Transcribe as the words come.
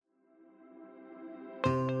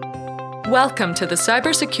Welcome to the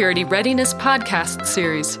Cybersecurity Readiness Podcast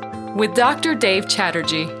Series with Dr. Dave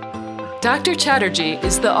Chatterjee. Dr. Chatterjee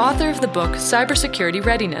is the author of the book Cybersecurity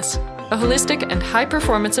Readiness, a holistic and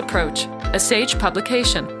high-performance approach, a Sage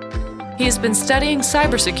publication. He has been studying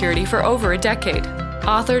cybersecurity for over a decade,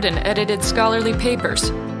 authored and edited scholarly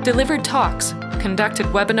papers, delivered talks, conducted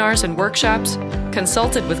webinars and workshops,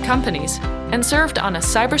 consulted with companies, and served on a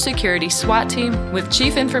cybersecurity SWAT team with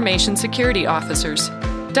Chief Information Security Officers.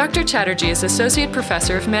 Dr. Chatterjee is Associate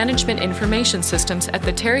Professor of Management Information Systems at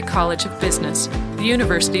the Terry College of Business, the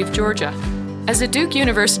University of Georgia. As a Duke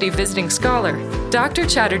University visiting scholar, Dr.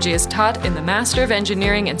 Chatterjee is taught in the Master of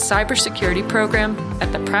Engineering and Cybersecurity program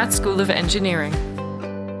at the Pratt School of Engineering.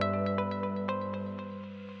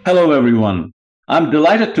 Hello, everyone. I'm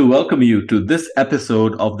delighted to welcome you to this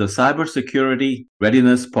episode of the Cybersecurity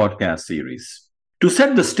Readiness Podcast series. To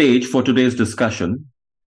set the stage for today's discussion,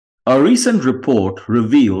 a recent report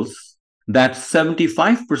reveals that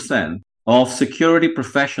 75% of security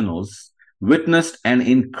professionals witnessed an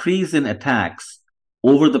increase in attacks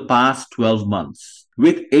over the past 12 months,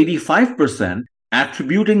 with 85%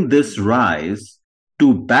 attributing this rise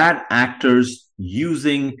to bad actors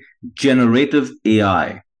using generative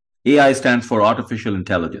AI. AI stands for artificial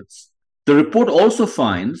intelligence. The report also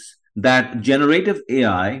finds that generative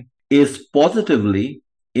AI is positively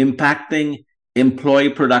impacting employee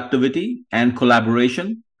productivity and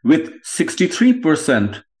collaboration, with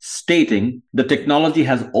 63% stating the technology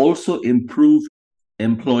has also improved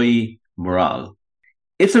employee morale.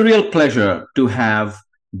 It's a real pleasure to have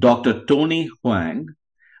Dr. Tony Huang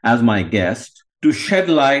as my guest to shed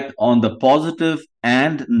light on the positive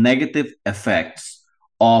and negative effects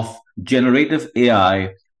of generative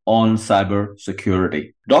AI on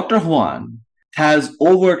cybersecurity. Dr. Huang has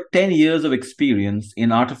over 10 years of experience in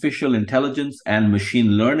artificial intelligence and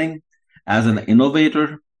machine learning as an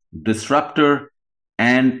innovator, disruptor,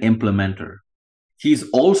 and implementer. He's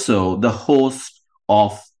also the host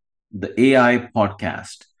of the AI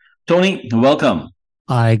podcast. Tony, welcome.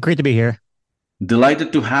 Hi, great to be here.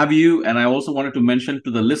 Delighted to have you. And I also wanted to mention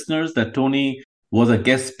to the listeners that Tony was a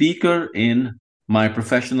guest speaker in my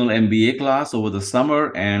professional MBA class over the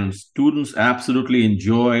summer, and students absolutely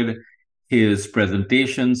enjoyed his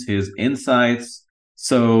presentations, his insights.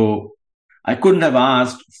 So I couldn't have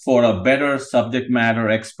asked for a better subject matter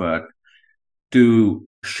expert to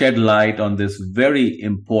shed light on this very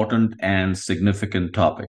important and significant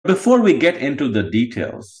topic. Before we get into the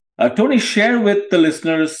details, Tony, share with the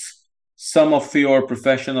listeners some of your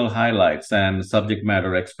professional highlights and subject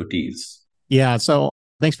matter expertise. Yeah, so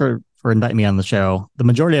thanks for inviting me on the show. The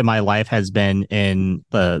majority of my life has been in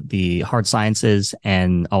the hard sciences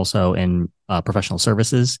and also in professional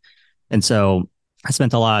services. And so I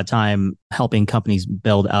spent a lot of time helping companies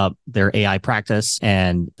build up their AI practice,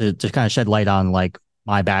 and to kind of shed light on like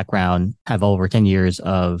my background. Have over 10 years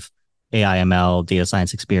of AI, ML, data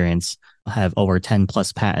science experience. I have over 10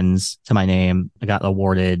 plus patents to my name. I got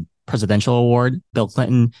awarded presidential award, Bill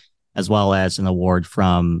Clinton, as well as an award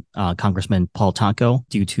from Congressman Paul Tonko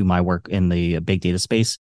due to my work in the big data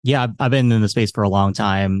space. Yeah, I've been in the space for a long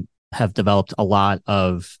time, have developed a lot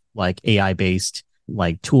of like AI-based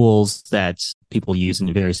like tools that people use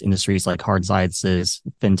in various industries like hard sciences,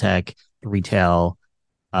 fintech, retail,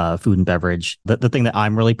 food and beverage. The thing that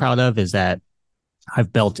I'm really proud of is that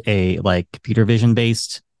I've built a like computer vision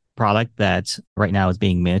based product that right now is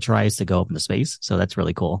being miniaturized to go up into space. So that's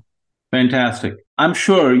really cool. Fantastic. I'm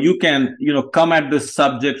sure you can, come at this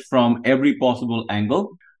subject from every possible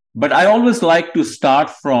angle, but I always like to start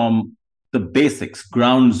from the basics,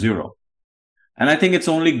 ground zero. And I think it's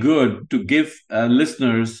only good to give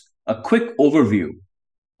listeners a quick overview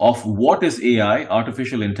of what is AI,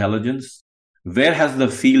 artificial intelligence, where has the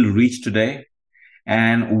field reached today,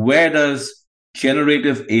 and where does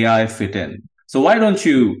generative AI fit in? So why don't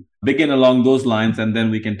you begin along those lines, and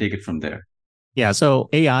then we can take it from there. Yeah, so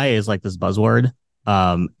AI is like this buzzword.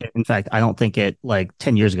 In fact, I don't think it like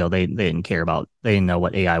 10 years ago, they didn't know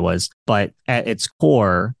what AI was. But at its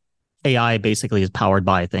core, AI basically is powered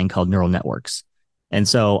by a thing called neural networks. And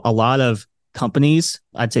so a lot of companies,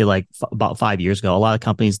 I'd say like about 5 years ago, a lot of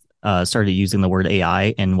companies started using the word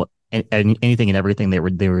AI and anything and everything they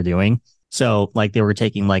were doing. So like they were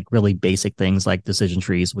taking like really basic things like decision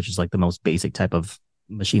trees, which is like the most basic type of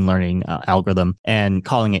machine learning algorithm, and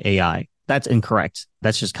calling it AI. That's incorrect.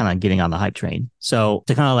 That's just kind of getting on the hype train. So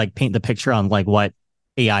to kind of like paint the picture on like what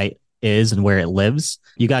AI is and where it lives,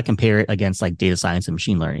 you got to compare it against like data science and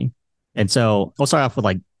machine learning. And so we'll start off with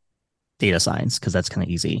like data science because that's kind of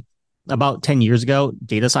easy. About 10 years ago,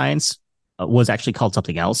 data science was actually called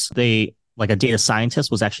something else. Like a data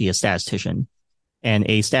scientist was actually a statistician. And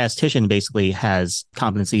a statistician basically has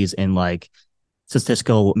competencies in like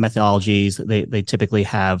statistical methodologies. They typically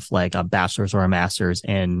have like a bachelor's or a master's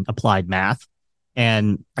in applied math.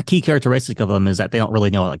 And a key characteristic of them is that they don't really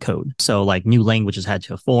know how to code. So like new languages had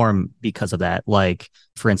to form because of that. Like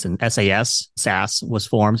for instance, SAS was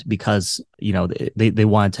formed because, they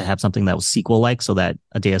wanted to have something that was SQL-like so that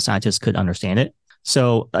a data scientist could understand it.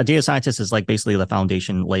 So a data scientist is like basically the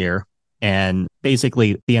foundation layer. And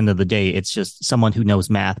basically at the end of the day, it's just someone who knows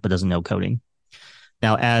math but doesn't know coding.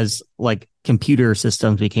 Now, as like computer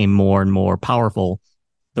systems became more and more powerful,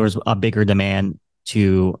 there was a bigger demand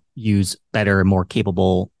to use better and more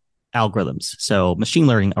capable algorithms. So machine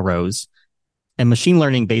learning arose. And machine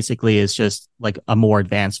learning basically is just like a more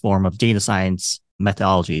advanced form of data science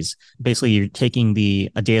methodologies. Basically, you're taking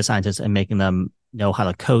a data scientist and making them know how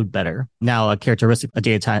to code better. Now, a characteristic of a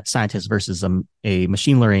data scientist versus a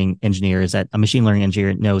machine learning engineer is that a machine learning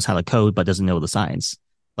engineer knows how to code but doesn't know the science,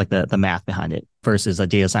 like the math behind it, versus a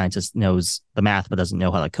data scientist knows the math but doesn't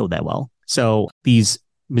know how to code that well. So these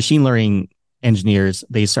machine learning engineers,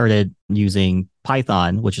 they started using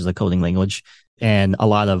Python, which is a coding language, and a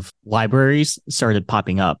lot of libraries started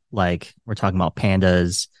popping up. Like we're talking about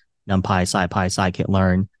pandas, NumPy, SciPy,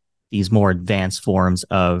 scikit-learn. These more advanced forms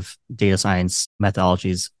of data science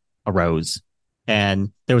methodologies arose.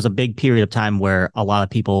 And there was a big period of time where a lot of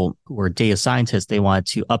people who were data scientists, they wanted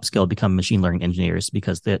to upskill, become machine learning engineers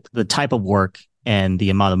because the type of work and the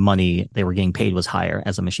amount of money they were getting paid was higher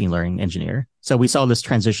as a machine learning engineer. So we saw this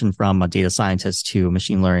transition from a data scientist to a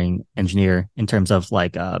machine learning engineer in terms of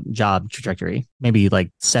like a job trajectory. Maybe like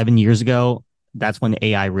 7 years ago, that's when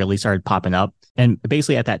AI really started popping up. And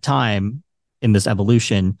basically at that time in this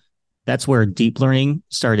evolution, that's where deep learning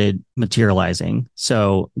started materializing.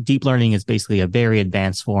 So deep learning is basically a very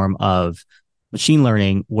advanced form of machine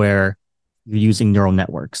learning where you're using neural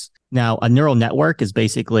networks. Now, a neural network is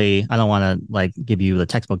basically, I don't want to like give you the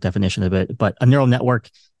textbook definition of it, but a neural network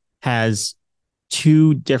has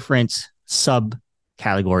two different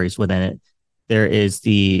subcategories within it. There is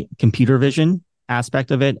the computer vision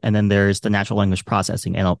aspect of it, and then there's the natural language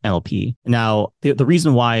processing, NLP. Now, the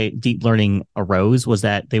reason why deep learning arose was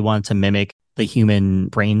that they wanted to mimic the human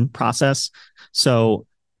brain process. So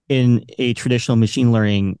in the traditional machine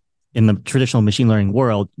learning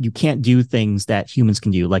world, you can't do things that humans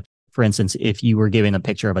can do. Like, for instance, if you were given a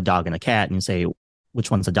picture of a dog and a cat and you say,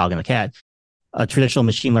 which one's a dog and a cat, a traditional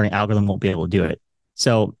machine learning algorithm won't be able to do it.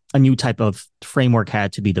 So a new type of framework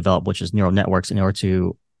had to be developed, which is neural networks, in order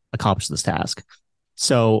to accomplish this task.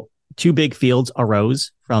 So two big fields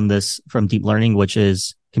arose from deep learning, which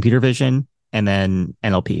is computer vision, and then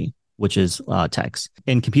NLP, which is text.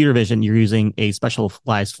 In computer vision, you're using a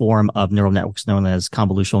specialized form of neural networks known as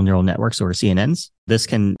convolutional neural networks, or CNNs. This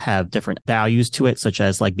can have different values to it, such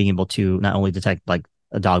as like being able to not only detect like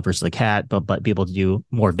a dog versus a cat, but be able to do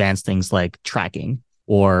more advanced things like tracking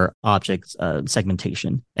or object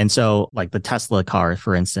segmentation. And so like the Tesla car,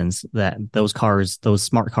 for instance, those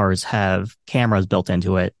smart cars have cameras built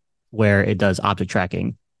into it where it does object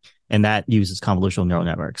tracking, and that uses convolutional neural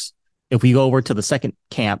networks. If we go over to the second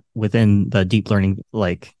camp within the deep learning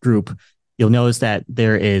like group, you'll notice that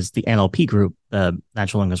there is the NLP group,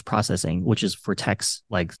 natural language processing, which is for text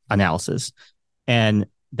like analysis. And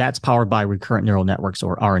that's powered by recurrent neural networks,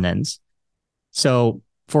 or RNNs. So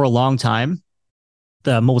for a long time,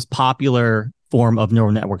 the most popular form of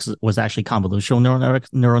neural networks was actually convolutional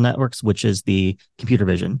neural networks, which is the computer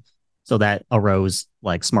vision. So that arose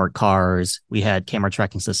like smart cars. We had camera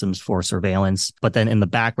tracking systems for surveillance. But then in the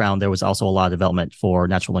background, there was also a lot of development for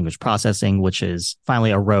natural language processing, which is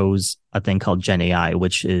finally arose a thing called Gen AI,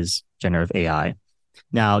 which is generative AI.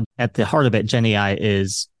 Now, at the heart of it, Gen AI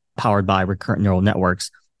is powered by recurrent neural networks.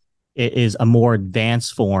 It is a more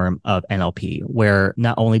advanced form of NLP, where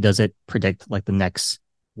not only does it predict like the next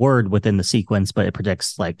word within the sequence, but it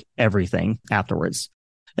predicts like everything afterwards.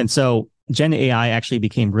 And so Gen AI actually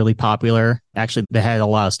became really popular. Actually, they had a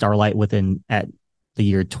lot of starlight at the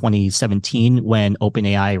year 2017 when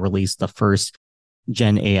OpenAI released the first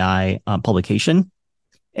Gen AI publication.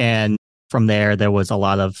 And from there was a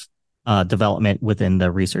lot of development within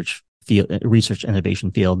the research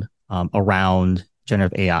innovation field around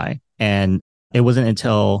generative AI. And it wasn't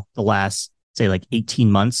until the last, say, like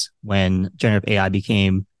 18 months when generative AI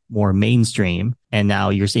became more mainstream. And now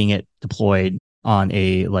you're seeing it deployed on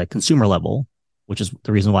a like consumer level, which is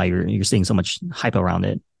the reason why you're seeing so much hype around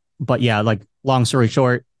it. But yeah, like long story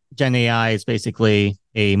short, Gen AI is basically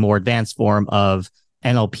a more advanced form of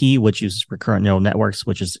NLP, which uses recurrent neural networks,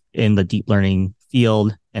 which is in the deep learning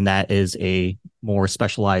field. And that is a more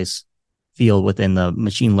specialized field within the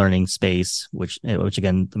machine learning space, which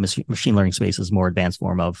again, the machine learning space is a more advanced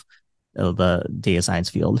form of the data science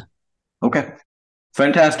field. Okay,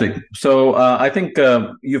 fantastic. So I think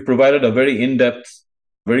you've provided a very in-depth,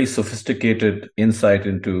 very sophisticated insight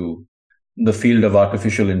into the field of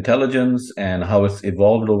artificial intelligence and how it's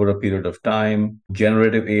evolved over a period of time.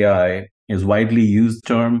 Generative AI is widely used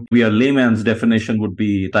term. A layman's definition would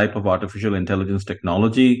be a type of artificial intelligence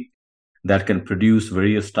technology that can produce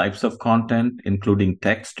various types of content, including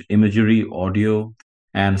text, imagery, audio,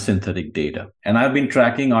 and synthetic data. And I've been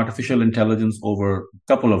tracking artificial intelligence over a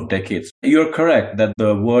couple of decades. You're correct that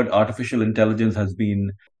the word artificial intelligence has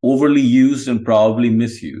been overly used and probably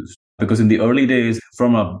misused, because in the early days,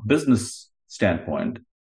 from a business standpoint,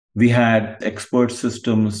 we had expert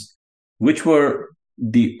systems, which were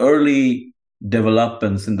the early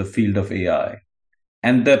developments in the field of AI.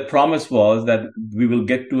 And the promise was that we will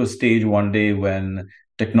get to a stage one day when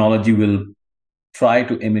technology will try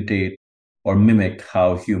to imitate or mimic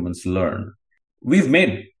how humans learn. We've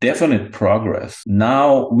made definite progress.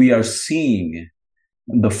 Now we are seeing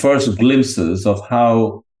the first glimpses of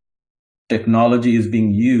how technology is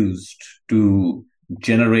being used to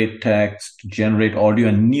generate text, generate audio,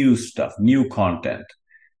 and new stuff, new content.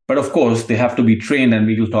 But of course, they have to be trained, and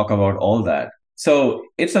we will talk about all that. So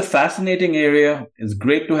it's a fascinating area. It's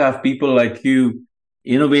great to have people like you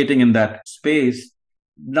innovating in that space.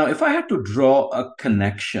 Now, if I had to draw a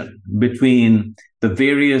connection between the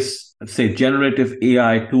various, say, generative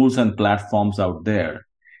AI tools and platforms out there,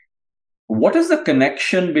 what is the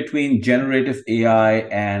connection between generative AI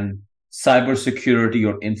and cybersecurity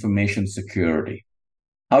or information security?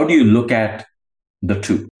 How do you look at the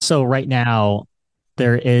two? So right now,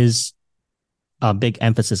 there is a big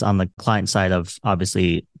emphasis on the client side of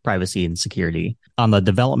obviously privacy and security. On the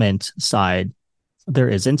development side, there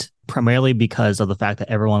isn't, primarily because of the fact that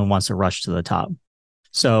everyone wants to rush to the top.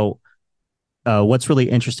 So what's really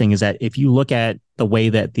interesting is that if you look at the way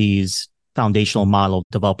that these foundational model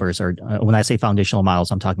developers are, when I say foundational models,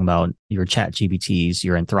 I'm talking about your chat GPTs,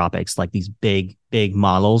 your Anthropics, like these big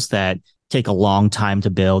models that take a long time to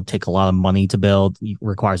build, take a lot of money to build,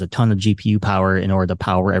 requires a ton of GPU power in order to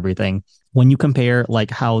power everything. When you compare like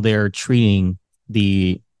how they're treating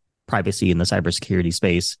the privacy in the cybersecurity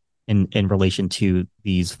space in relation to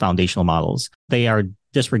these foundational models, they are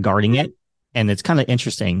disregarding it. And it's kind of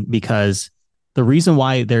interesting because the reason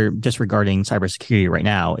why they're disregarding cybersecurity right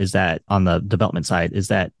now is that on the development side is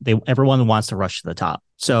that everyone wants to rush to the top.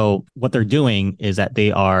 So what they're doing is that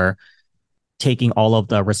they are taking all of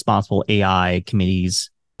the responsible AI committees,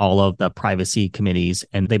 all of the privacy committees,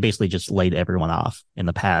 and they basically just laid everyone off in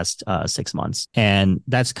the past 6 months. And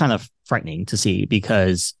that's kind of frightening to see,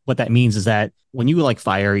 because what that means is that when you like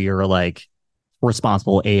fire your like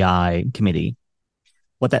responsible AI committee,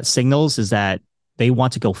 what that signals is that they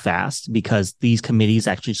want to go fast because these committees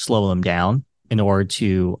actually slow them down in order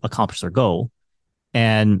to accomplish their goal.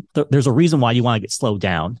 And there's a reason why you want to get slowed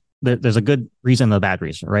down. There's a good reason and a bad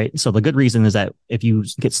reason, right? So the good reason is that if you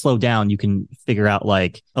get slowed down, you can figure out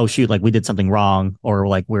like, oh shoot, like we did something wrong, or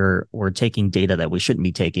like we're taking data that we shouldn't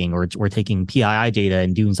be taking, or we're taking PII data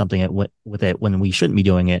and doing something with it when we shouldn't be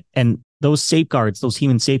doing it. And those safeguards, those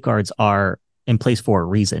human safeguards, are in place for a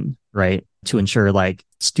reason, right? To ensure like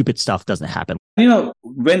stupid stuff doesn't happen. You know,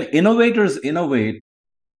 when innovators innovate,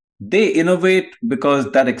 they innovate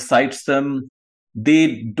because that excites them.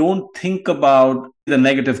 They don't think about the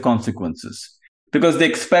negative consequences because they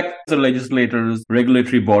expect the legislators,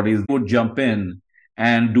 regulatory bodies would jump in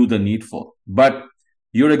and do the needful. But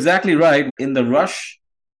you're exactly right. In the rush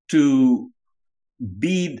to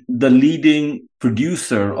be the leading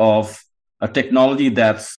producer of a technology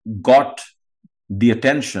that's got the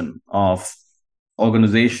attention of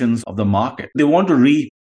organizations of the market, they want to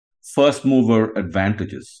reap first mover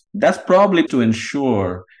advantages. That's probably to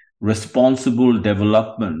ensure responsible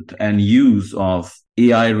development and use of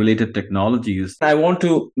AI related technologies. I want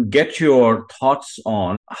to get your thoughts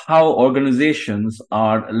on how organizations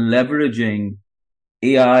are leveraging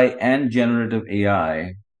AI and generative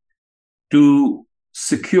AI to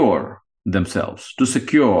secure themselves, to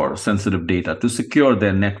secure sensitive data, to secure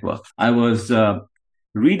their network. I was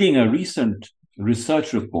reading a recent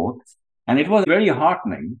research report, and it was very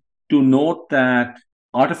heartening to note that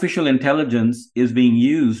artificial intelligence is being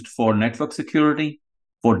used for network security,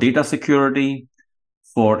 for data security,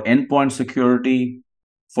 for endpoint security,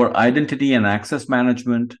 for identity and access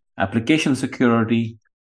management, application security,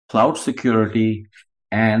 cloud security,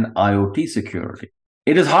 and IoT security.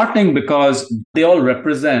 It is heartening because they all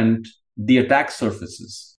represent the attack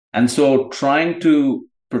surfaces. And so trying to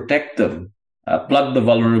protect them, plug the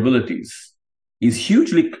vulnerabilities, is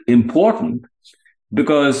hugely important,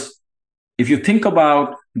 because if you think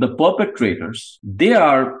about the perpetrators, they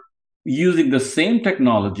are using the same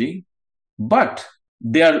technology, but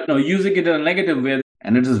they are using it in a negative way.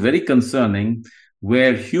 And it is very concerning,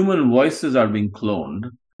 where human voices are being cloned.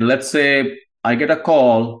 Let's say I get a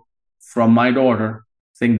call from my daughter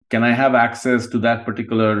saying, can I have access to that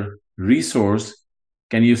particular resource?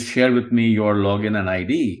 Can you share with me your login and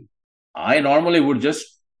ID? I normally would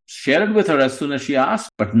just share it with her as soon as she asks.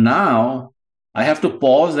 But now I have to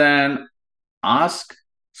pause and ask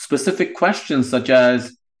specific questions, such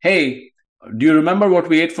as, hey, do you remember what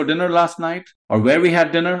we ate for dinner last night, or where we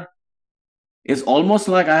had dinner? It's almost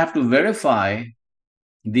like I have to verify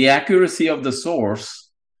the accuracy of the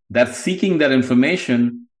source that's seeking that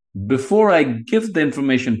information before I give the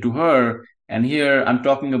information to her. And here I'm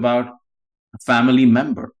talking about a family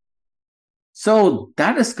member. So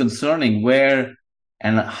that is concerning, where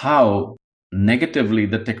and how negatively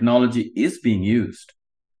the technology is being used.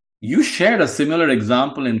 You shared a similar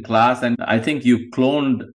example in class, and I think you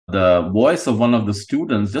cloned the voice of one of the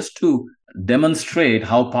students just to demonstrate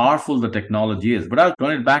how powerful the technology is. But I'll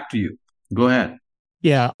turn it back to you. Go ahead.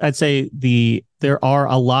 Yeah, I'd say there are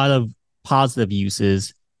a lot of positive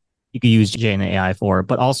uses you could use Gen AI for,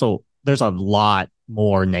 but also there's a lot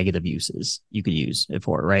more negative uses you could use it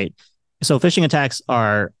for, right? So phishing attacks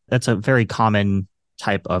that's a very common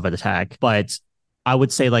type of an attack, but I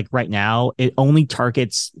would say like right now, it only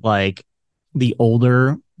targets like the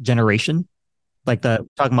older generation, like talking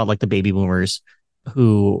about like the baby boomers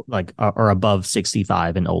who like are above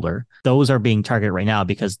 65 and older. Those are being targeted right now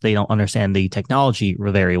because they don't understand the technology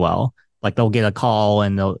very well. Like they'll get a call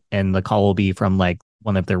and the call will be from like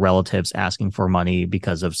one of their relatives asking for money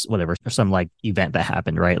because of whatever, some like event that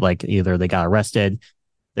happened, right? Like either they got arrested,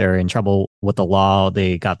 they're in trouble with the law,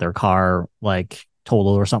 they got their car like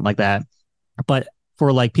totaled or something like that. But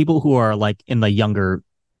for like people who are like in the younger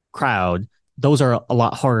crowd, those are a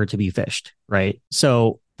lot harder to be phished, right?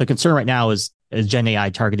 So the concern right now is Gen AI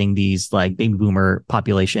targeting these like baby boomer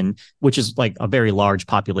population, which is like a very large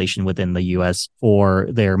population within the US, for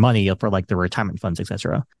their money, for like their retirement funds,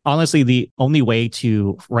 etc. Honestly, the only way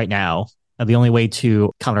to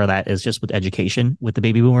counter that is just with education with the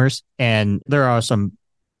baby boomers. And there are some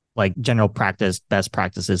like general best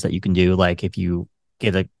practices that you can do. Like if you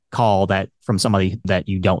get a call that from somebody that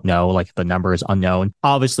you don't know, like the number is unknown,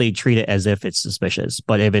 obviously treat it as if it's suspicious.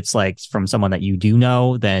 But if it's like from someone that you do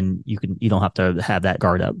know, then you don't have to have that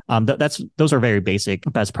guard up. Those are very basic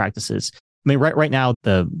best practices. I mean, right now,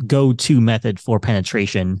 the go-to method for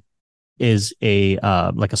penetration is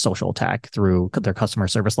like a social attack through their customer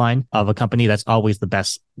service line of a company. That's always the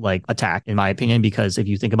best like attack, in my opinion, because if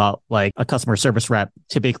you think about like a customer service rep,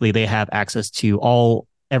 typically they have access to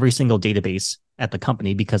every single database at the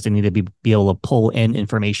company, because they need to be able to pull in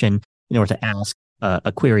information in order to ask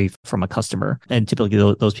a query from a customer. And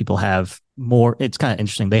typically those people have more, it's kind of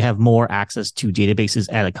interesting. They have more access to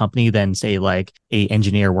databases at a company than say like a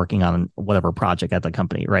engineer working on whatever project at the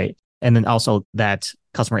company, right? And then also that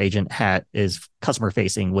customer agent is customer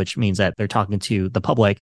facing, which means that they're talking to the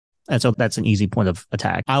public. And so that's an easy point of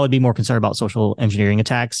attack. I would be more concerned about social engineering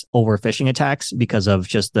attacks over phishing attacks because of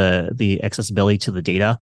just the accessibility to the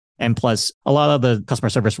data. And plus, a lot of the customer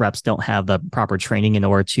service reps don't have the proper training in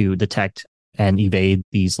order to detect and evade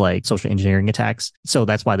these like social engineering attacks. So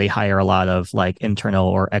that's why they hire a lot of like internal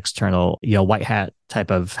or external, white hat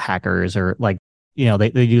type of hackers, or like, they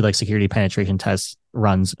do like security penetration test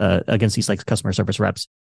runs against these like customer service reps.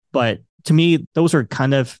 But to me, those are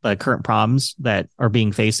kind of the current problems that are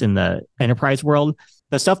being faced in the enterprise world.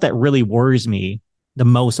 The stuff that really worries me the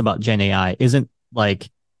most about Gen AI isn't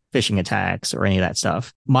like phishing attacks or any of that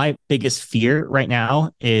stuff. My biggest fear right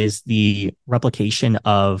now is the replication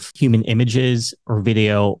of human images or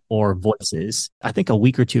video or voices. I think a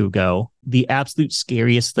week or two ago, the absolute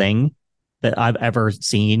scariest thing that I've ever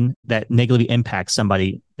seen that negatively impacts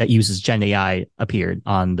somebody that uses Gen AI appeared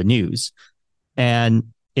on the news.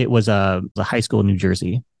 And it was a high school in New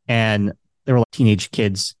Jersey. And there were like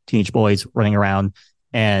teenage boys running around.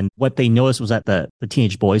 And what they noticed was that the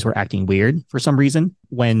teenage boys were acting weird for some reason.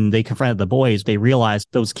 When they confronted the boys, they realized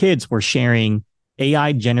those kids were sharing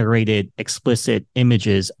AI generated explicit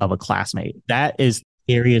images of a classmate. That is the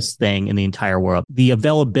scariest thing in the entire world. The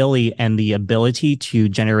availability and the ability to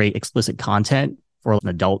generate explicit content for an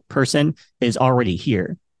adult person is already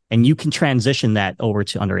here. And you can transition that over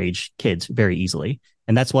to underage kids very easily.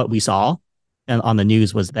 And that's what we saw on the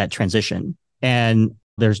news, was that transition. And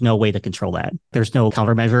there's no way to control that. There's no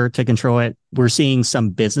countermeasure to control it. We're seeing some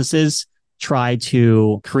businesses try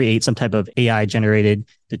to create some type of AI generated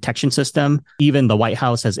detection system. Even the White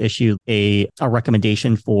House has issued a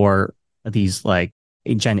recommendation for these like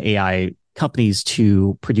Gen AI companies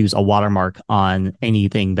to produce a watermark on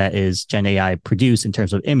anything that is Gen AI produced in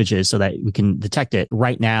terms of images so that we can detect it.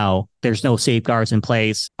 Right now, there's no safeguards in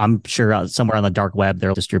place. I'm sure somewhere on the dark web,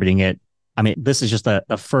 they're distributing it. I mean, this is just the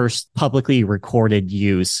first publicly recorded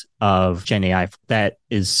use of Gen AI that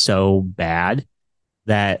is so bad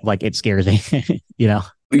that like it scares me, you know?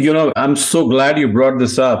 I'm so glad you brought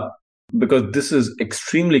this up because this is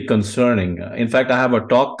extremely concerning. In fact, I have a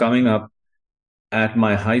talk coming up at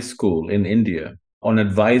my high school in India on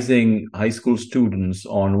advising high school students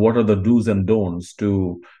on what are the do's and don'ts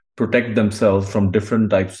to protect themselves from different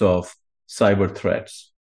types of cyber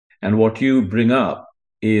threats. And what you bring up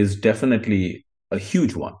is definitely a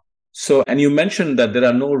huge one. So, and you mentioned that there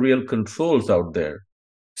are no real controls out there.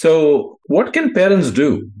 So, what can parents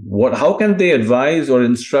do? How can they advise or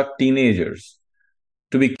instruct teenagers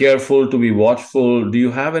to be careful, to be watchful? Do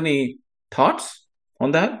you have any thoughts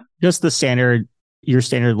on that? Just your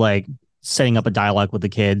standard like setting up a dialogue with the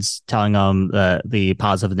kids, telling them the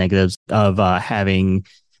positive and negatives of having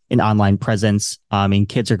an online presence. I mean,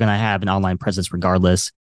 kids are going to have an online presence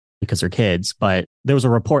regardless because they're kids. But there was a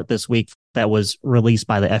report this week that was released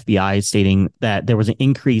by the FBI stating that there was an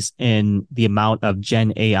increase in the amount of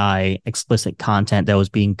Gen AI explicit content that was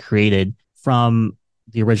being created from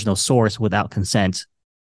the original source without consent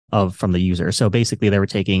from the user. So basically, they were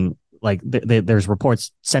taking like there's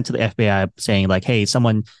reports sent to the FBI saying like, hey,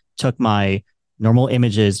 someone took my normal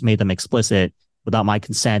images, made them explicit without my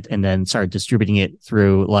consent, and then started distributing it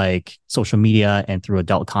through like social media and through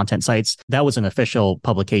adult content sites. That was an official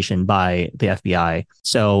publication by the FBI.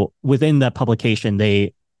 So within that publication,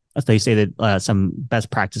 they stated some best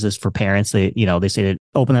practices for parents. They stated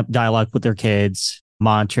open up dialogue with their kids,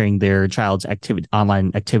 monitoring their child's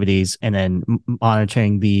online activities, and then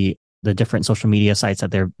monitoring the different social media sites that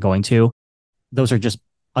they're going to. Those are just,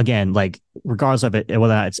 again, like regardless of it,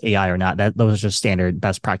 whether or not it's AI or not, those are just standard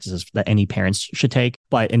best practices that any parents should take.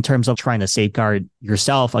 But in terms of trying to safeguard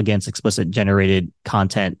yourself against explicit generated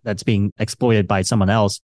content that's being exploited by someone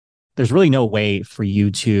else, there's really no way for you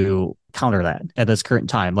to counter that at this current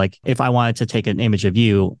time. Like if I wanted to take an image of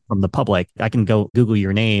you from the public, I can go Google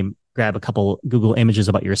your name, grab a couple Google images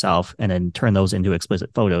about yourself, and then turn those into explicit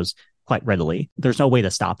photos quite readily. There's no way to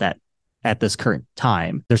stop that at this current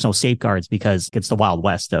time. There's no safeguards because it's the Wild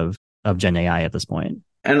West of Gen AI at this point.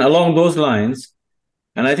 And along those lines,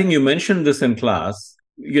 and I think you mentioned this in class,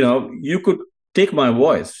 you could take my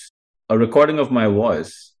voice, a recording of my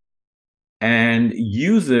voice, and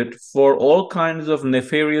use it for all kinds of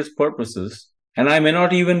nefarious purposes. And I may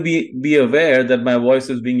not even be aware that my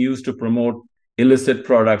voice is being used to promote illicit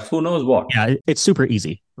products. Who knows what? Yeah, it's super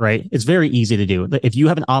easy, right? It's very easy to do. If you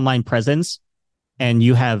have an online presence and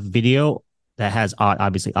you have video that has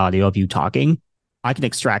obviously audio of you talking, I can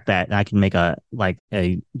extract that and I can make a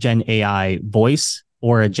Gen AI voice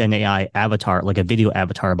or a Gen AI avatar, like a video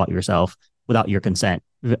avatar about yourself without your consent,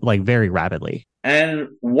 like very rapidly. And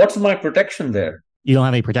what's my protection there? You don't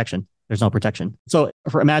have any protection. There's no protection. So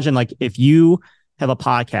imagine like if you have a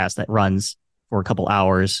podcast that runs for a couple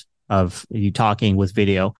hours of you talking with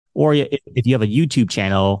video, or if you have a YouTube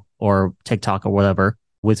channel or TikTok or whatever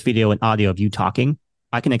with video and audio of you talking,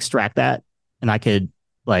 I can extract that and I could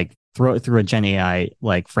like throw it through a Gen AI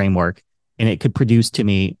like framework, and it could produce to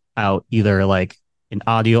me out either like an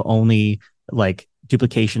audio only like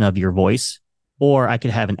duplication of your voice, or I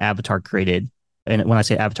could have an avatar created. And when I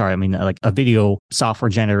say avatar, I mean like a video software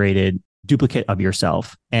generated duplicate of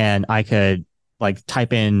yourself. And I could like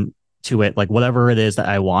type in to it like whatever it is that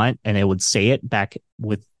I want, and it would say it back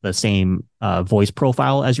with the same voice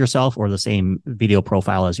profile as yourself or the same video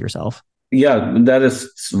profile as yourself. Yeah, that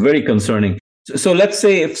is very concerning. So let's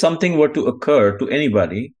say if something were to occur to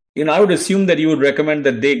anybody, I would assume that you would recommend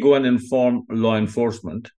that they go and inform law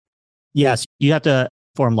enforcement. Yes, you have to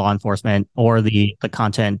inform law enforcement or the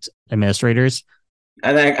content administrators.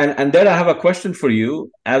 And there I have a question for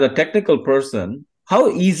you. As a technical person, how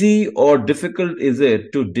easy or difficult is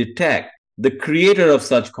it to detect the creator of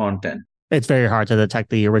such content? It's very hard to detect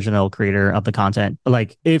the original creator of the content.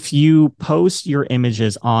 Like if you post your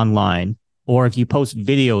images online or if you post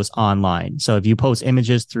videos online. So if you post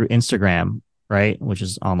images through Instagram, right, which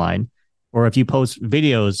is online, or if you post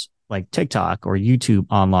videos like TikTok or YouTube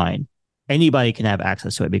online, anybody can have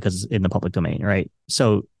access to it because it's in the public domain, right?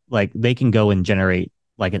 So like they can go and generate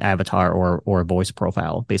like an avatar or a voice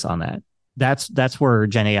profile based on that. That's where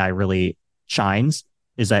Gen AI really shines,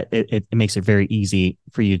 is that it makes it very easy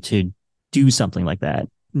for you to do something like that.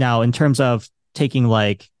 Now, in terms of taking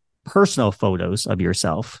like personal photos of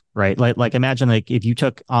yourself, right? Like imagine like if you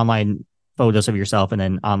took online photos of yourself and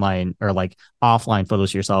then online or like offline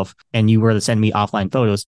photos of yourself and you were to send me offline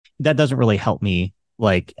photos, that doesn't really help me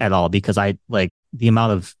like at all because I like the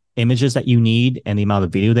amount of images that you need and the amount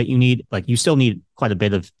of video that you need, like you still need quite a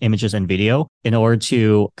bit of images and video in order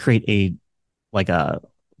to create a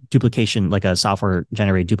duplication, like a software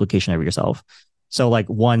generated duplication of yourself. So like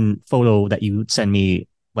one photo that you send me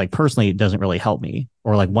like personally doesn't really help me,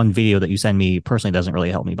 or like one video that you send me personally doesn't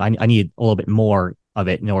really help me. But I need a little bit more of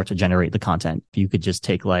it in order to generate the content. If you could just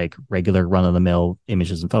take like regular run of the mill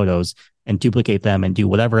images and photos and duplicate them and do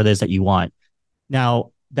whatever it is that you want.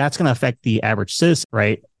 Now that's going to affect the average citizen,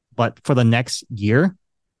 right? But for the next year,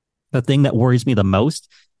 the thing that worries me the most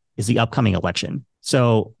is the upcoming election.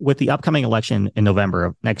 So with the upcoming election in November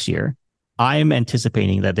of next year, I'm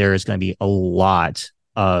anticipating that there is going to be a lot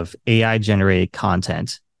of AI generated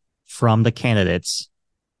content from the candidates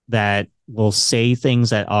that will say things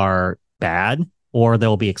that are bad, or there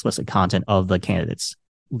will be explicit content of the candidates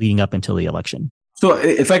leading up until the election. So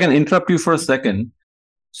if I can interrupt you for a second.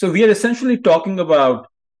 So we are essentially talking about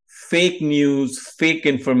fake news, fake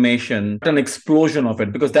information, an explosion of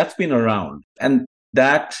it, because that's been around. And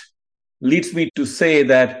that leads me to say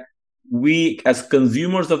that we, as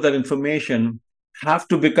consumers of that information, have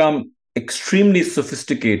to become extremely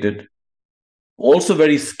sophisticated, also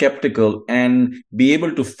very skeptical, and be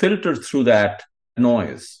able to filter through that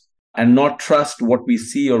noise and not trust what we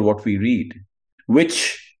see or what we read,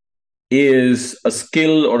 which is a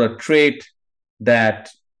skill or a trait that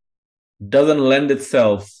doesn't lend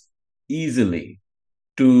itself easily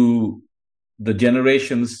to the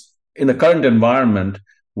generations in the current environment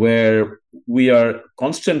where we are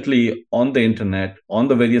constantly on the internet, on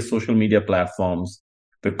the various social media platforms.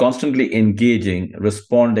 We're constantly engaging,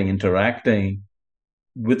 responding, interacting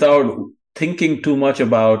without thinking too much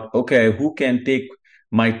about, okay, who can take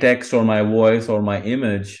my text or my voice or my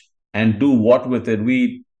image and do what with it?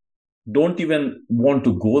 We don't even want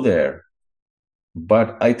to go there.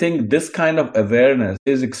 But I think this kind of awareness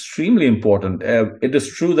is extremely important. It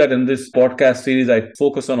is true that in this podcast series, I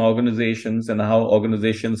focus on organizations and how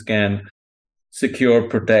organizations can secure,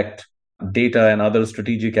 protect data and other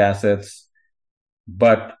strategic assets.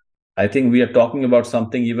 But I think we are talking about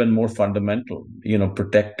something even more fundamental,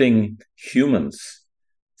 protecting humans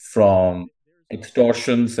from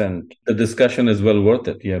extortions, and the discussion is well worth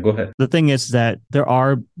it. Yeah, go ahead. The thing is that there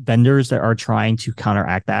are vendors that are trying to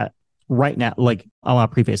counteract that. Right now, like I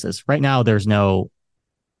want to preface this. Right now, there's no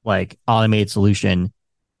like automated solution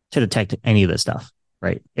to detect any of this stuff,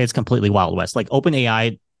 right? It's completely Wild West. Like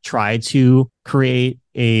OpenAI tried to create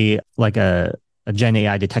a Gen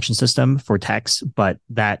AI detection system for text, but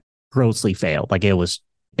that grossly failed. Like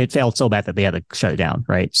it failed so bad that they had to shut it down,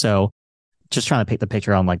 right? So just trying to paint the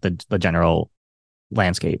picture on like the general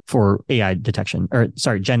landscape for AI detection,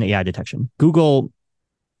 Gen AI detection. Google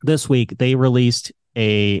this week, they released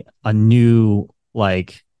a new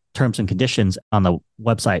like terms and conditions on the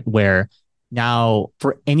website where now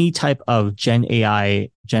for any type of Gen AI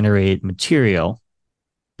generated material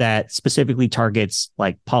that specifically targets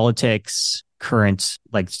like politics, current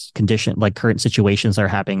like condition, like current situations that are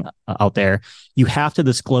happening out there, you have to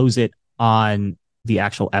disclose it on the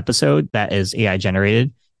actual episode that is AI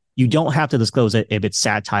generated. You don't have to disclose it if it's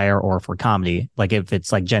satire or for comedy. Like if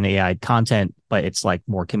it's like Gen AI content, but it's like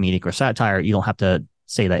more comedic or satire, you don't have to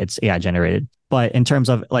say that it's AI generated. But in terms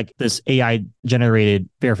of like this AI generated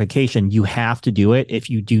verification, you have to do it. If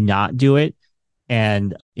you do not do it,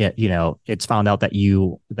 and it's found out that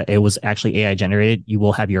it was actually AI generated, you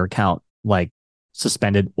will have your account like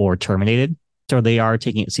suspended or terminated. So they are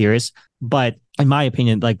taking it serious. But in my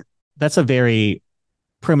opinion, like that's a very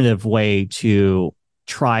primitive way to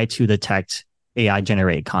try to detect AI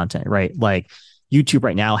generated content, right? Like YouTube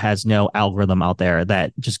right now has no algorithm out there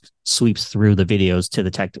that just sweeps through the videos to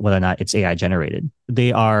detect whether or not it's AI generated.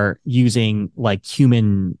 They are using like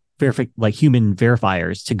human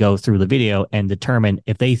verifiers to go through the video and determine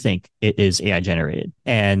if they think it is AI generated.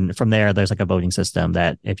 And from there, there's like a voting system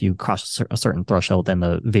that if you cross a certain threshold, then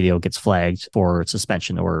the video gets flagged for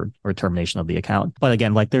suspension or termination of the account. But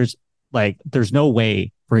again, there's no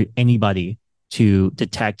way for anybody to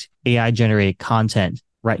detect AI generated content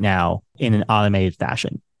right now in an automated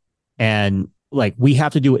fashion. And like we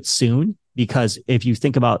have to do it soon, because if you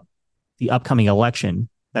think about the upcoming election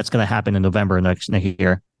that's going to happen in November next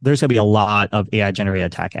year, there's going to be a lot of AI generated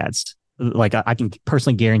attack ads. Like I can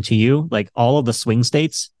personally guarantee you, like all of the swing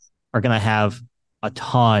states are going to have a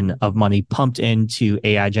ton of money pumped into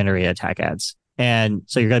AI generated attack ads. And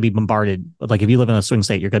so you're going to be bombarded. Like if you live in a swing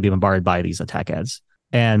state, you're going to be bombarded by these attack ads.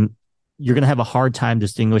 And you're going to have a hard time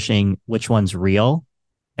distinguishing which one's real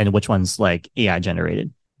and which one's like AI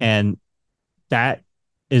generated. And that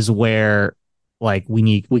is where like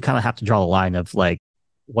we kind of have to draw the line of like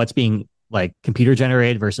what's being like computer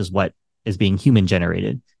generated versus what is being human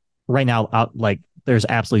generated. Right now, like there's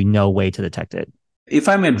absolutely no way to detect it. If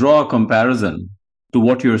I may draw a comparison to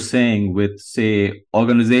what you're saying with, say,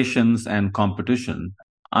 organizations and competition,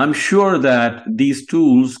 I'm sure that these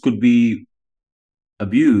tools could be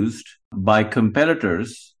abused by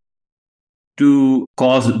competitors to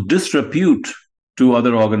cause disrepute to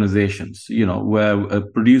other organizations, where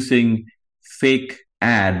producing fake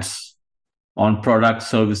ads on product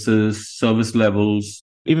services, service levels.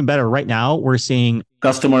 Even better, right now we're seeing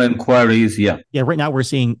customer inquiries. Yeah. Yeah. Right now we're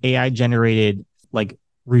seeing AI generated like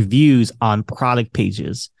reviews on product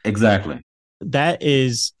pages. Exactly. That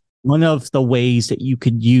is one of the ways that you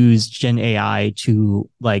could use Gen AI to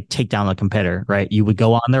like take down a competitor, right? You would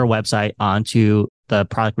go on their website onto the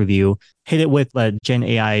product review, hit it with Gen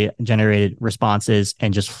AI generated responses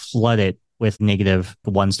and just flood it with negative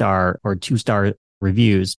 1-star or 2-star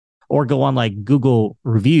reviews, or go on like Google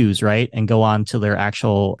reviews, right? And go on to their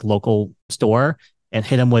actual local store and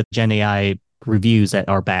hit them with Gen AI reviews that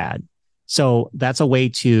are bad. So that's a way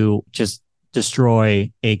to just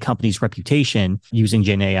destroy a company's reputation using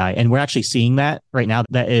Gen AI. And we're actually seeing that right now.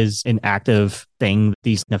 That is an active thing.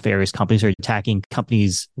 These nefarious companies are attacking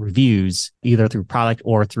companies' reviews, either through product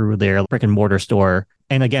or through their brick and mortar store.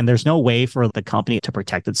 And again, there's no way for the company to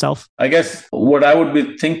protect itself. I guess what I would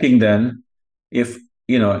be thinking then, if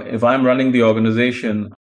I'm running the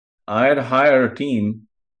organization, I'd hire a team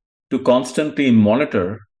to constantly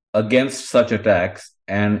monitor against such attacks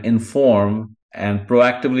and inform and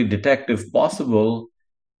proactively detect if possible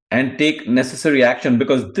and take necessary action,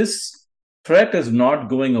 because this threat is not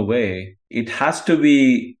going away. It has to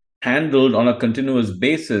be handled on a continuous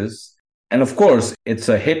basis. And of course, it's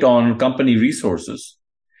a hit on company resources.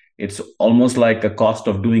 It's almost like a cost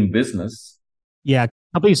of doing business. Yeah.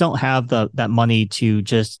 Companies don't have that money to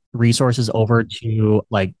just resources over to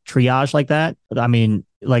like triage like that. But I mean,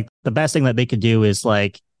 like the best thing that they could do is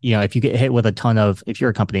like, if you get hit with if you're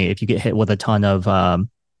a company, if you get hit with a ton of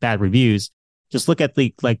bad reviews, just look at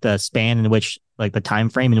the span in which, like the time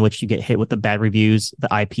frame in which you get hit with the bad reviews, the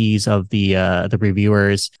IPs of the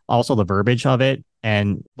reviewers, also the verbiage of it,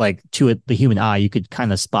 and like the human eye, you could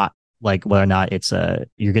kind of spot like whether or not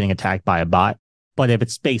you're getting attacked by a bot. But if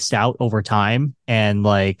it's spaced out over time and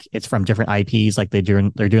like it's from different IPs, like they're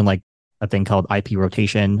doing like a thing called IP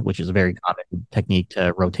rotation, which is a very common technique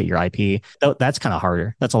to rotate your IP. That's kind of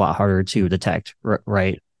harder. That's a lot harder to detect,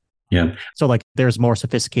 right? Yeah. So like there's more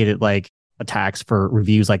sophisticated like attacks for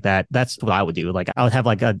reviews like that. That's what I would do. Like I would have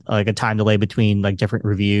like a time delay between like different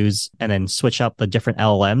reviews and then switch up the different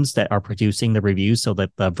LLMs that are producing the reviews so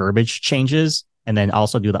that the verbiage changes. And then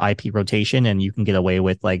also do the IP rotation, and you can get away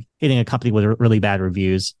with like hitting a company with really bad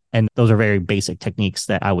reviews. And those are very basic techniques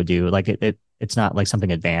that I would do. Like it's not like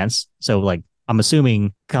something advanced. So like I'm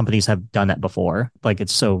assuming companies have done that before. Like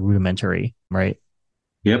it's so rudimentary, right?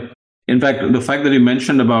 Yep. In fact, the fact that you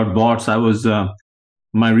mentioned about bots,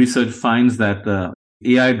 my research finds that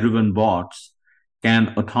AI-driven bots can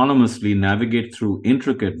autonomously navigate through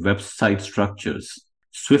intricate website structures,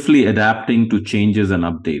 swiftly adapting to changes and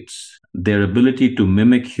updates. Their ability to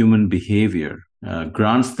mimic human behavior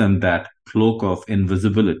grants them that cloak of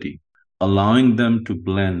invisibility, allowing them to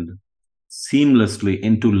blend seamlessly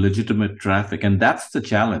into legitimate traffic. And that's the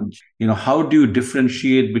challenge. How do you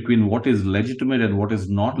differentiate between what is legitimate and what is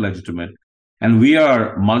not legitimate? And we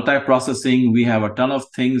are multi-processing. We have a ton of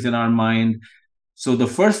things in our mind. So the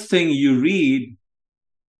first thing you read,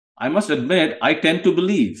 I must admit, I tend to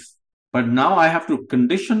believe. But now I have to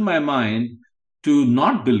condition my mind to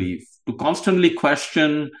not believe, to constantly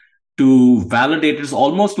question, to validate. It's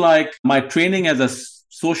almost like my training as a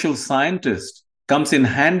social scientist comes in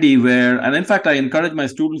handy and in fact, I encourage my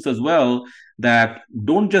students as well that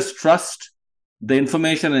don't just trust the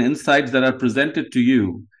information and insights that are presented to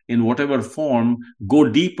you in whatever form. Go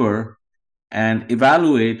deeper and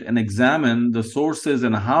evaluate and examine the sources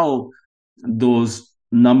and how those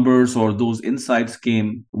numbers or those insights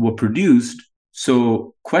were produced.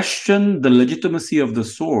 So question the legitimacy of the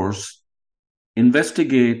source,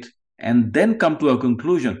 investigate, and then come to a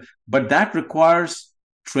conclusion. But that requires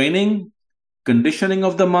training, conditioning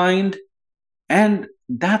of the mind, and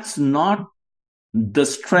that's not the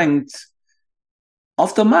strength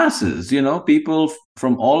of the masses. People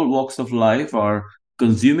from all walks of life are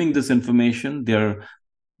consuming this information. They're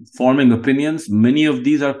forming opinions. Many of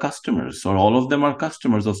these are customers, or all of them are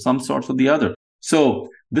customers of some sort or the other. So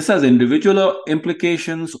this has individual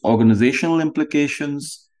implications, organizational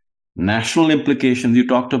implications, national implications. You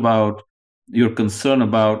talked about your concern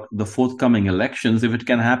about the forthcoming elections. If it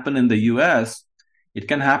can happen in the US, it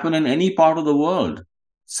can happen in any part of the world.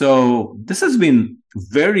 So this has been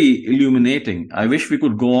very illuminating. I wish we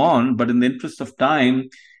could go on, but in the interest of time,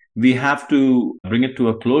 we have to bring it to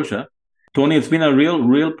a closure. Tony, it's been a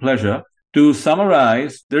real pleasure. To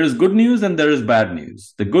summarize, there is good news and there is bad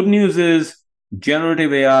news. The good news is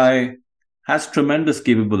generative AI has tremendous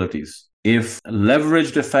capabilities. If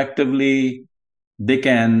leveraged effectively, they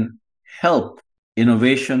can help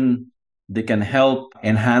innovation, they can help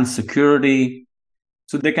enhance security.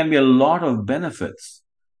 So there can be a lot of benefits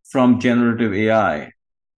from generative AI.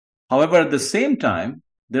 However, at the same time,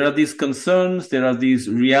 there are these concerns, there are these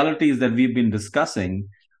realities that we've been discussing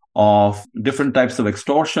of different types of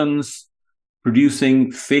extortions,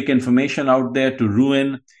 producing fake information out there to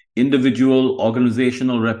ruin individual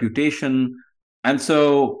organizational reputation. And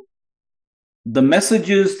so the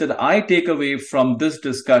messages that I take away from this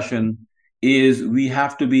discussion is we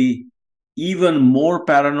have to be even more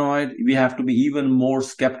paranoid, we have to be even more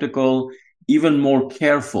skeptical, even more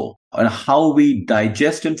careful on how we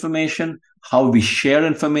digest information, how we share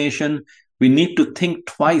information. We need to think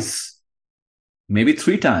twice, maybe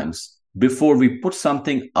three times before we put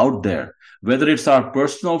something out there, whether it's our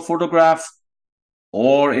personal photograph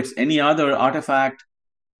or it's any other artifact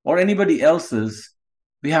or anybody else's.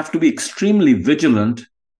 We have to be extremely vigilant,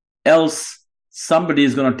 else somebody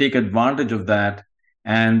is going to take advantage of that.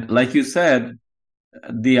 And like you said,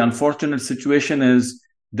 the unfortunate situation is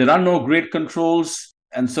there are no great controls.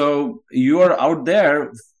 And so you are out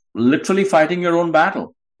there literally fighting your own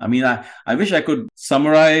battle. I mean, I wish I could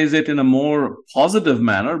summarize it in a more positive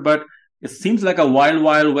manner, but it seems like a wild,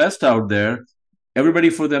 wild west out there. Everybody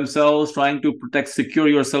for themselves, trying to protect, secure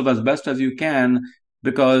yourself as best as you can,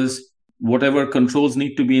 because whatever controls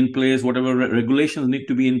need to be in place, whatever regulations need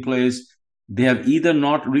to be in place, they have either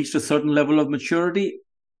not reached a certain level of maturity,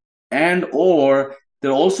 and or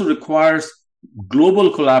there also requires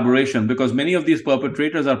global collaboration, because many of these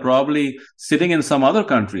perpetrators are probably sitting in some other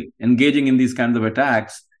country engaging in these kinds of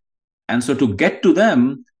attacks. And so to get to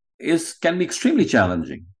them can be extremely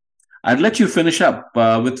challenging. I'd let you finish up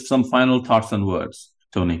with some final thoughts and words,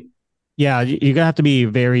 Tony. Yeah, you're going to have to be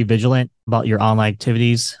very vigilant about your online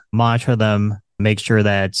activities, monitor them, make sure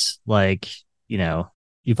that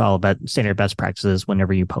you follow standard best practices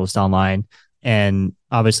whenever you post online. And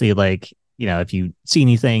obviously, if you see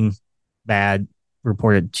anything bad,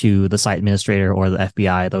 report it to the site administrator or the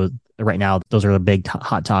FBI. Those right now, those are the big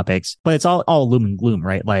hot topics, but it's all loom and gloom,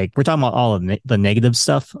 right? Like we're talking about all of the negative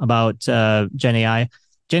stuff about Gen AI.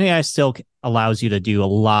 Gen AI still allows you to do a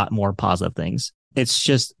lot more positive things. It's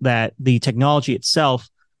just that the technology itself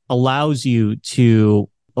allows you to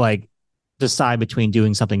decide between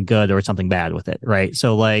doing something good or something bad with it, right?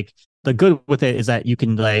 So the good with it is that you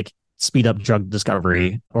can speed up drug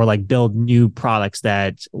discovery or build new products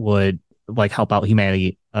that would help out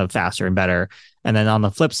humanity faster and better. And then on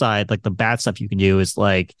the flip side, the bad stuff you can do is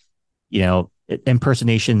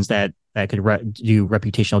impersonations that could do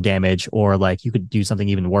reputational damage, or you could do something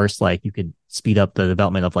even worse, you could speed up the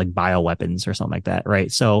development of bioweapons or something like that,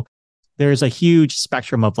 right? So there's a huge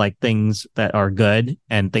spectrum of things that are good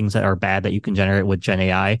and things that are bad that you can generate with Gen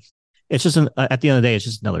AI. It's just at the end of the day, it's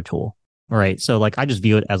just another tool, right? So I just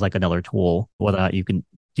view it as another tool, whether or not you can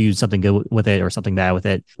do something good with it or something bad with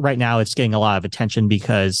it. Right now, it's getting a lot of attention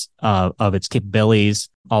because of its capabilities,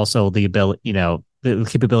 also the ability, the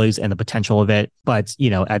capabilities and the potential of it. But,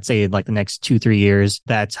 I'd say the next 2-3 years,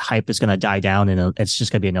 that hype is going to die down and it's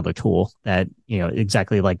just going to be another tool that,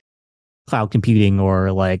 exactly like cloud computing or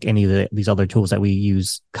any of these other tools that we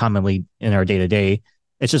use commonly in our day to day.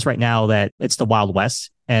 It's just right now that it's the Wild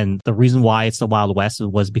West. And the reason why it's the Wild West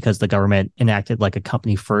was because the government enacted a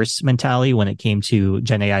company first mentality when it came to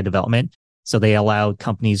Gen AI development. So they allowed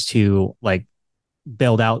companies to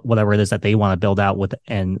build out whatever it is that they want to build out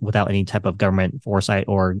without any type of government foresight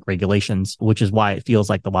or regulations, which is why it feels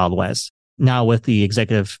like the Wild West. Now with the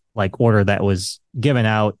executive order that was given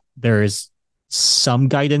out, there is some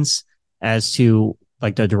guidance as to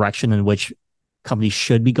the direction in which companies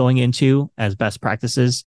should be going into as best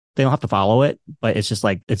practices. They don't have to follow it, but it's just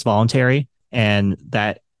it's voluntary. And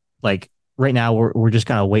that right now we're just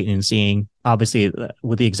kind of waiting and seeing. Obviously,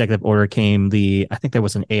 with the executive order came I think there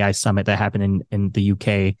was an AI summit that happened in the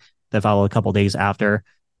UK that followed a couple of days after.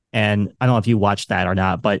 And I don't know if you watched that or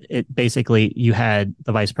not, but it basically you had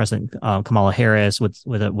the Vice President Kamala Harris with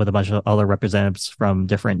a bunch of other representatives from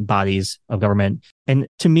different bodies of government. And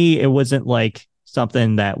to me, it wasn't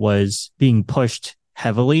something that was being pushed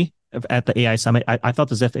heavily at the AI summit. I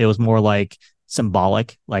felt as if it was more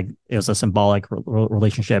symbolic, it was a symbolic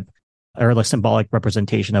relationship or a symbolic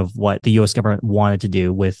representation of what the US government wanted to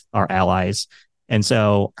do with our allies. And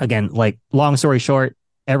so again, like long story short,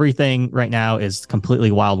 everything right now is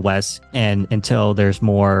completely Wild West. And until there's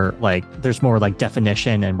more like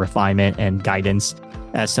definition and refinement and guidance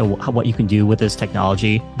as to what you can do with this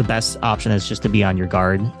technology, the best option is just to be on your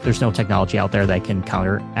guard. There's no technology out there that can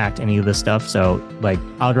counteract any of this stuff. So like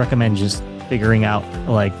I would recommend just figuring out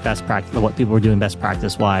like best practice, what people are doing best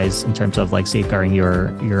practice wise in terms of like safeguarding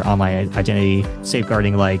your online identity,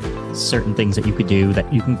 safeguarding like certain things that you could do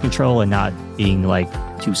that you can control and not being like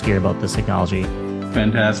too scared about this technology.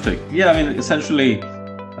 Fantastic. Yeah, I mean, essentially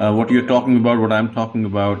what you're talking about, what I'm talking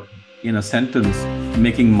about in a sentence,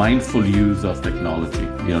 making mindful use of technology.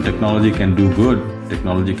 Technology can do good,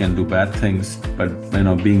 technology can do bad things, but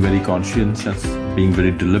being very conscious, being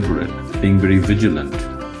very deliberate, being very vigilant,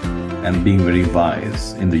 and being very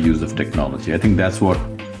wise in the use of technology. I think that's what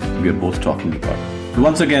we are both talking about.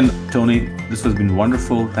 Once again, Tony, this has been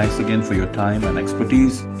wonderful. Thanks again for your time and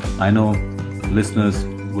expertise. I know listeners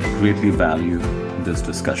would greatly value this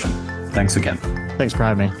discussion. Thanks again. Thanks for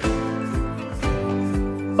having me.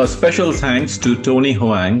 A special thanks to Tony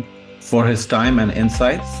Hoang for his time and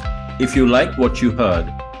insights. If you like what you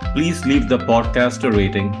heard, please leave the podcast a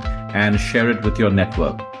rating and share it with your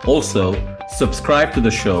network. Also, subscribe to the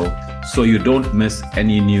show so you don't miss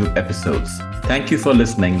any new episodes. Thank you for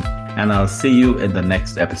listening, and I'll see you in the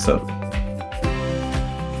next episode.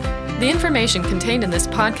 The information contained in this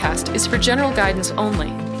podcast is for general guidance only.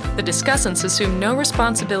 The discussants assume no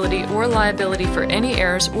responsibility or liability for any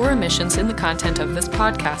errors or omissions in the content of this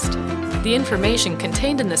podcast. The information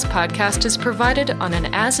contained in this podcast is provided on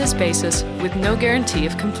an as-is basis with no guarantee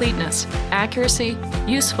of completeness, accuracy,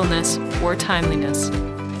 usefulness, or timeliness.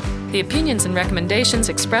 The opinions and recommendations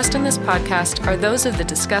expressed in this podcast are those of the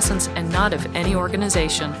discussants and not of any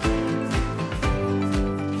organization.